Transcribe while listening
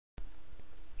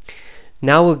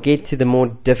Now we'll get to the more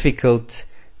difficult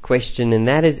question, and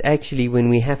that is actually when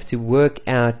we have to work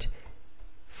out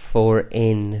for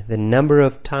n, the number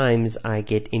of times I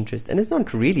get interest. And it's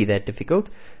not really that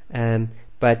difficult,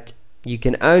 but you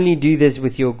can only do this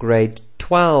with your grade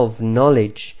 12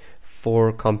 knowledge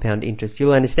for compound interest.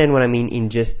 You'll understand what I mean in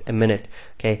just a minute.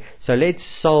 Okay, so let's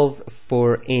solve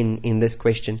for n in this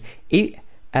question.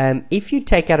 If you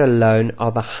take out a loan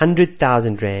of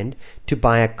 100,000 Rand to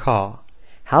buy a car,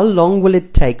 how long will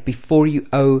it take before you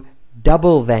owe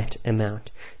double that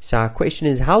amount? So our question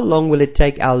is, how long will it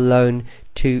take our loan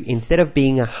to, instead of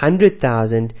being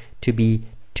 100,000, to be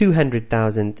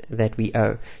 200,000 that we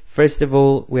owe? First of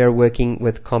all, we are working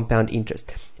with compound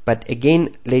interest. But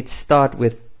again, let's start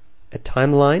with a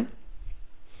timeline.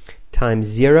 Times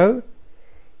 0,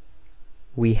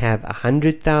 we have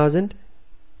 100,000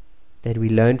 that we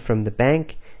loaned from the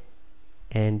bank,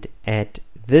 and at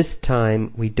this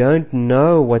time we don't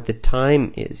know what the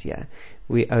time is here.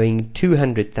 We're owing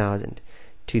 200,000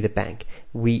 to the bank.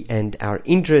 And our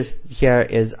interest here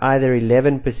is either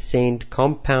 11%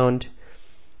 compound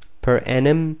per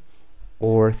annum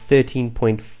or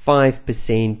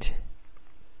 13.5%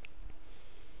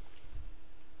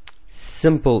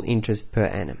 simple interest per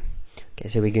annum. Okay,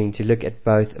 so we're going to look at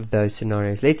both of those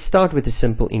scenarios. Let's start with the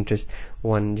simple interest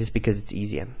one, just because it's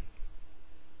easier.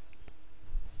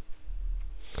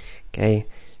 Okay,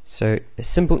 so a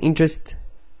simple interest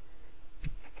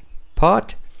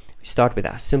part, we start with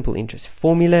our simple interest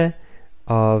formula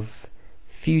of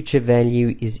future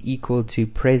value is equal to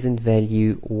present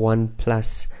value 1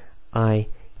 plus I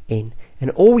n.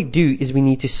 And all we do is we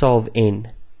need to solve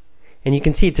n. And you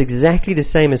can see it's exactly the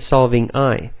same as solving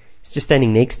I. It's just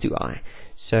standing next to I.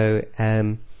 So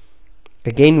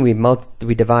again, we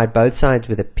divide both sides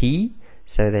with a p,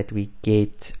 so that we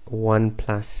get 1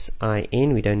 plus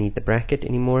in. We don't need the bracket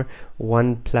anymore.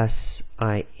 1 plus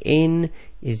in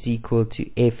is equal to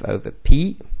f over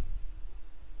p.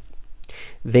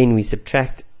 Then we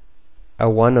subtract a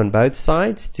 1 on both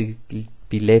sides to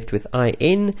be left with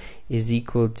in is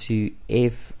equal to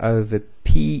f over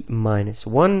p minus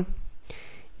 1.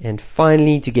 And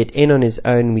finally, to get n on its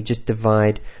own, we just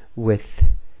divide with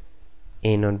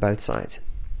n on both sides.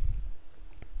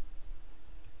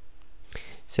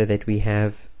 So that we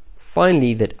have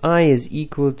finally that I is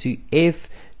equal to f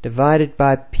divided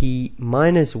by p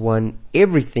minus 1,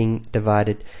 everything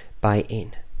divided by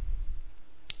n.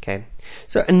 Okay,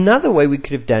 so another way we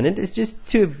could have done it is just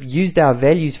to have used our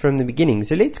values from the beginning.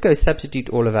 So let's go substitute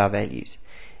all of our values.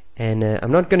 And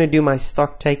I'm not going to do my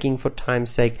stock taking for time's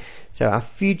sake. So our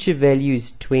future value is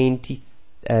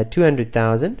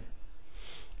 200,000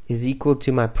 is equal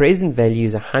to my present value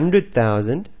is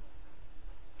 100,000.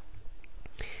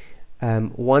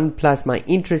 1 plus my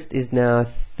interest is now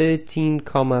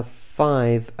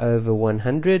 13,5 over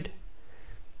 100.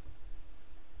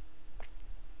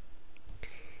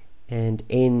 And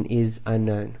n is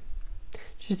unknown.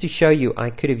 Just to show you, I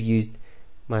could have used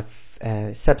my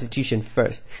substitution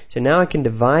first. So now I can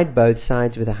divide both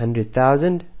sides with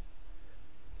 100,000.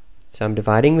 So I'm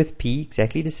dividing with p,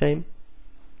 exactly the same.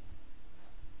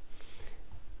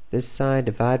 This side,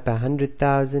 divide by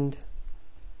 100,000.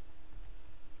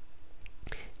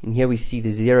 And here we see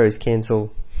the zeros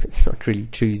cancel. It's not really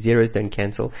true, zeros don't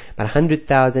cancel. But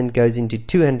 100,000 goes into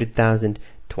 200,000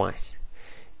 twice.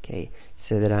 Okay,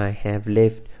 so that I have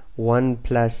left 1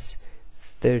 plus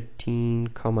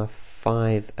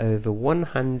 13,5 over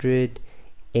 100,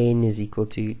 n is equal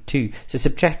to 2. So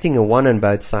subtracting a 1 on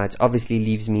both sides obviously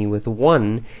leaves me with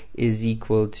 1 is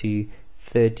equal to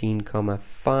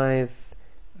 13,5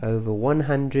 over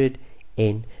 100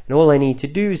 n. And all I need to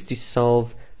do is to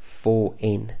solve for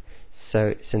n.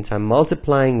 So since I'm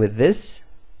multiplying with this,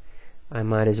 I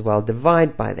might as well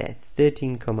divide by that.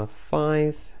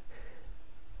 13,5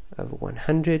 over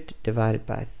 100 divided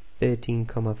by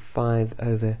 13,5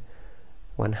 over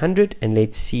 100, and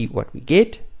let's see what we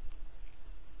get.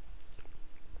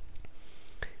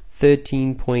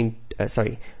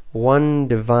 1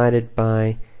 divided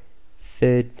by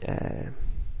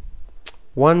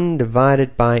 1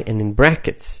 divided by, and in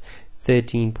brackets,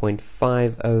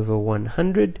 13.5 over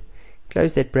 100.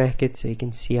 Close that bracket so you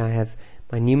can see I have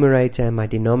my numerator and my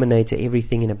denominator,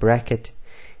 everything in a bracket,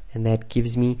 and that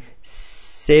gives me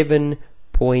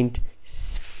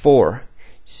 7.4.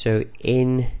 So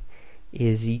n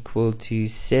is equal to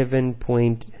 7.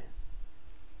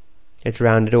 Let's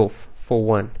round it off,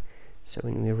 41. So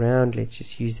when we round, let's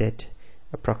just use that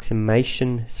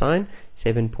approximation sign,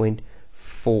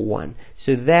 7.41.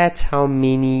 So that's how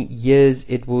many years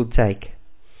it will take.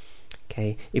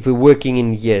 Okay, if we're working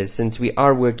in years, since we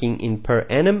are working in per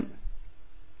annum,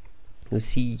 You'll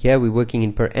see here we're working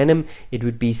in per annum. It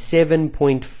would be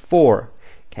 7.4.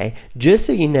 Okay, just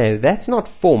so you know, that's not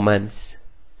 4 months.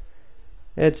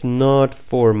 That's not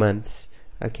 4 months.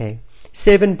 Okay,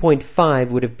 7.5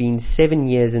 would have been 7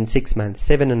 years and 6 months.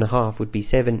 7.5 would be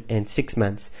 7 and 6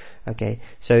 months. Okay,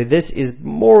 so this is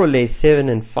more or less 7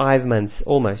 and 5 months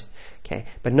almost. Okay,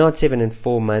 but not 7 and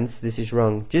 4 months. This is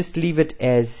wrong. Just leave it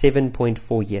as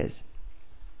 7.4 years.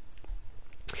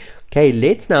 Okay,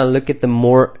 let's now look at the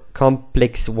more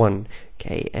complex one.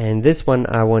 Okay, and this one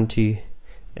I want to,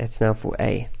 that's now for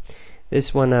A.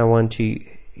 This one I want to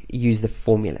use the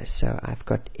formula. So I've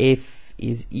got F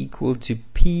is equal to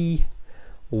P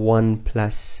 1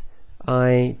 plus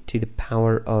I to the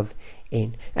power of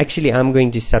N. Actually, I'm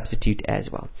going to substitute as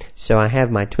well. So I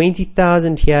have my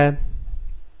 20,000 here.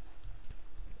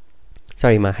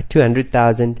 Sorry, my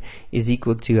 200,000 is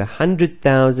equal to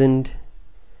 100,000.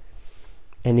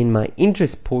 And in my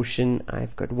interest portion,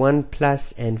 I've got 1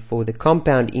 plus, and for the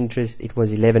compound interest, it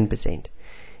was 11%.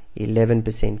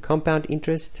 11% compound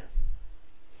interest.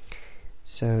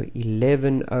 So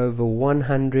 11 over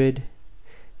 100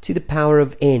 to the power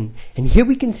of N. And here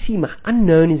we can see my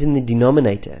unknown is in the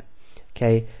denominator.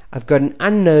 Okay, I've got an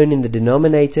unknown in the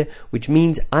denominator, which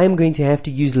means I'm going to have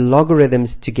to use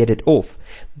logarithms to get it off.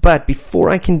 But before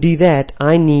I can do that,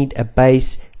 I need a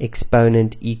base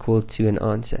exponent equal to an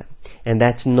answer. And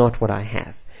that's not what I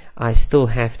have. I still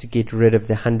have to get rid of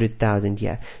the 100,000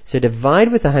 here. So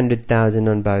divide with 100,000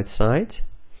 on both sides.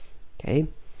 Okay.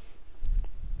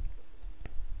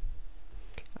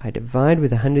 I divide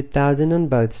with 100,000 on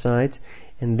both sides,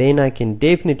 and then I can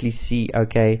definitely see,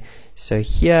 okay, so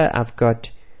here I've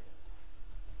got,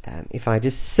 if I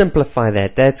just simplify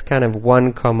that, that's kind of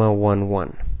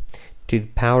 1,11 to the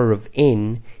power of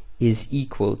N is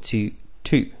equal to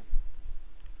 2.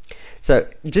 So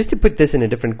just to put this in a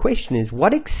different question is,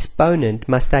 what exponent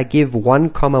must I give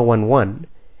 1,11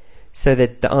 so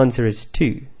that the answer is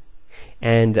 2?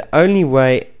 And the only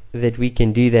way that we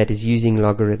can do that is using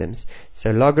logarithms.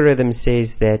 So logarithm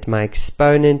says that my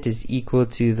exponent is equal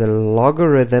to the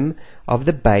logarithm of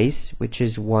the base, which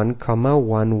is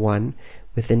 1,11,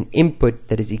 with an input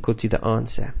that is equal to the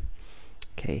answer.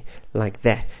 Okay, like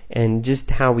that. And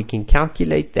just how we can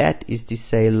calculate that is to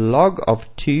say log of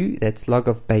 2, that's log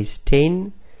of base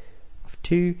 10 of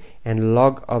 2, and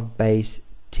log of base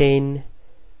 10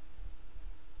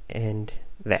 and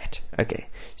that. Okay,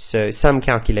 so some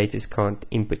calculators can't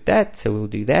input that, so we'll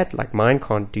do that. Like mine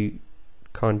can't do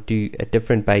a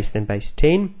different base than base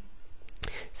 10.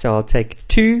 So I'll take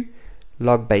 2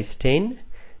 log base 10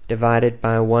 divided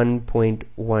by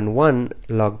 1.11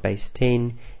 log base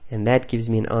 10, and that gives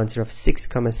me an answer of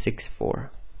 6,64.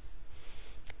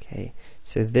 Okay,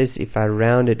 so this, if I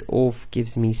round it off,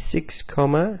 gives me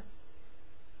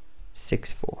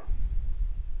 6,64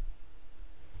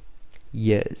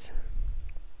 years.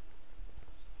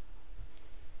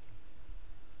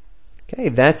 Okay,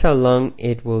 that's how long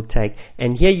it will take.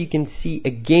 And here you can see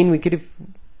again, we could have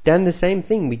done the same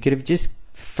thing. We could have just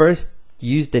first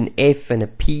used an F and a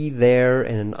P there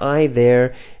and an I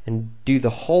there and do the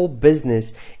whole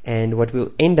business, and what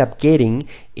we'll end up getting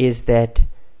is that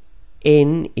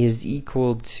N is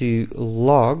equal to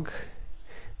log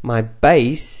my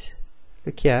base.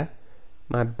 Look here,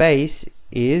 my base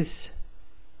is,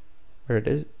 where it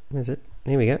is, where is it?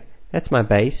 There we go, that's my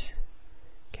base.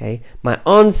 Okay, my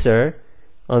answer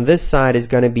on this side is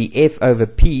going to be F over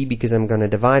P, because I'm going to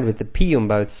divide with the P on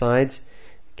both sides.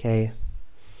 Okay,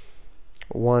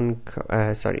 1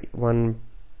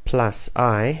 plus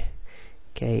I.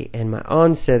 Okay, and my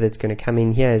answer that's going to come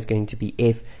in here is going to be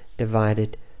F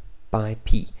divided by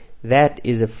P. That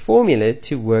is a formula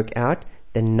to work out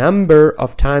the number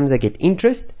of times I get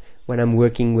interest when I'm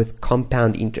working with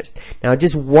compound interest. Now,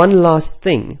 just one last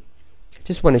thing, I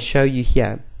just want to show you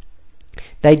here.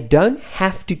 They don't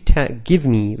have to give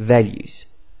me values.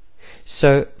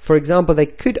 So, for example, they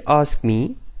could ask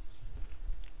me,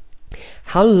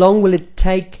 how long will it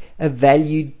take a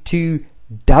value to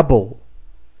double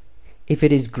if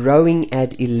it is growing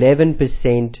at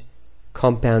 11%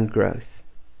 compound growth?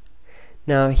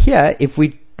 Now here, if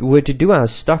we were to do our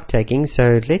stock taking,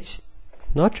 so let's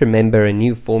not remember a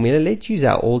new formula, let's use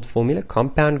our old formula,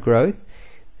 compound growth,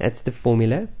 that's the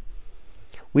formula.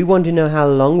 We want to know how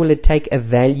long will it take a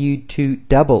value to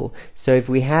double. So if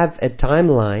we have a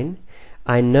timeline,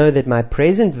 I know that my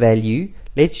present value,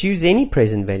 let's use any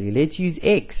present value, let's use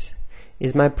X,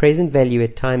 is my present value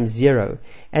at time 0.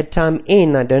 At time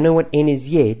N, I don't know what N is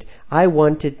yet, I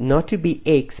want it not to be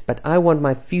X, but I want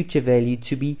my future value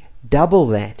to be double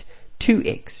that,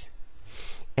 2X.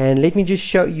 And let me just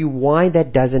show you why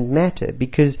that doesn't matter,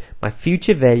 because my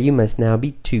future value must now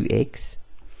be 2x.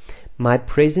 My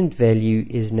present value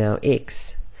is now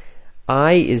x.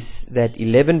 I is that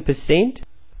 11%.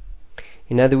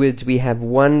 In other words, we have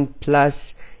 1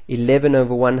 plus 11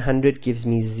 over 100 gives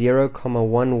me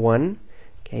 0.11,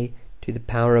 okay, to the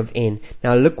power of n.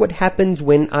 Now look what happens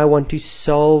when I want to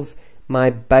solve my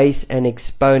base and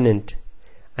exponent.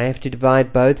 I have to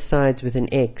divide both sides with an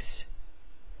x.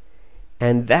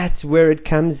 And that's where it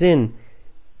comes in.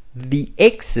 The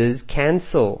x's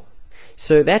cancel.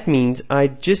 So that means I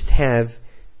just have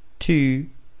 2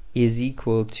 is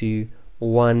equal to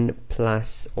 1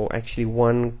 plus, or actually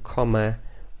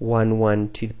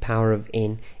 1,11 to the power of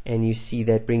n. And you see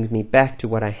that brings me back to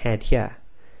what I had here.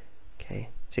 Okay,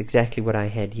 it's exactly what I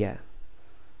had here.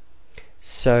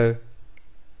 So,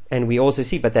 and we also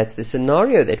see, but that's the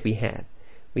scenario that we had.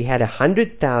 We had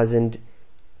 100,000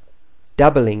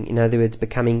 doubling, in other words,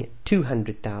 becoming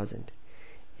 200,000.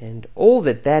 And all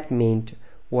that meant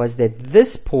was that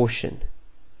this portion,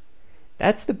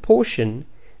 that's the portion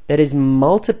that is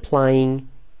multiplying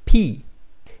p.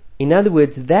 In other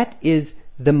words, that is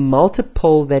the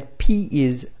multiple that p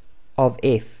is of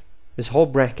f, this whole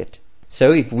bracket.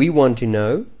 So if we want to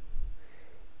know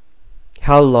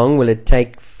how long will it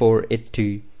take for it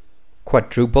to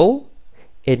quadruple,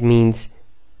 it means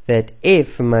that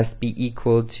f must be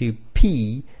equal to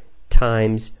p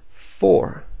times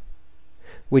 4,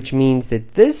 which means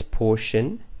that this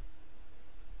portion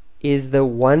is the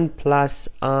 1 plus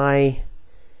I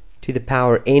to the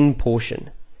power n portion.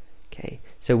 Okay,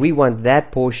 so we want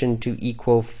that portion to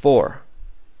equal 4.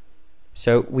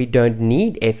 So we don't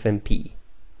need f and p.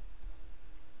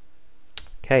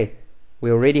 Okay,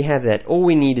 we already have that. All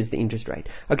we need is the interest rate.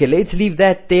 Okay, let's leave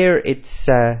that there. It's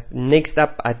next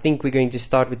up, I think we're going to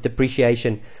start with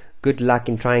depreciation. Good luck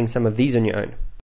in trying some of these on your own.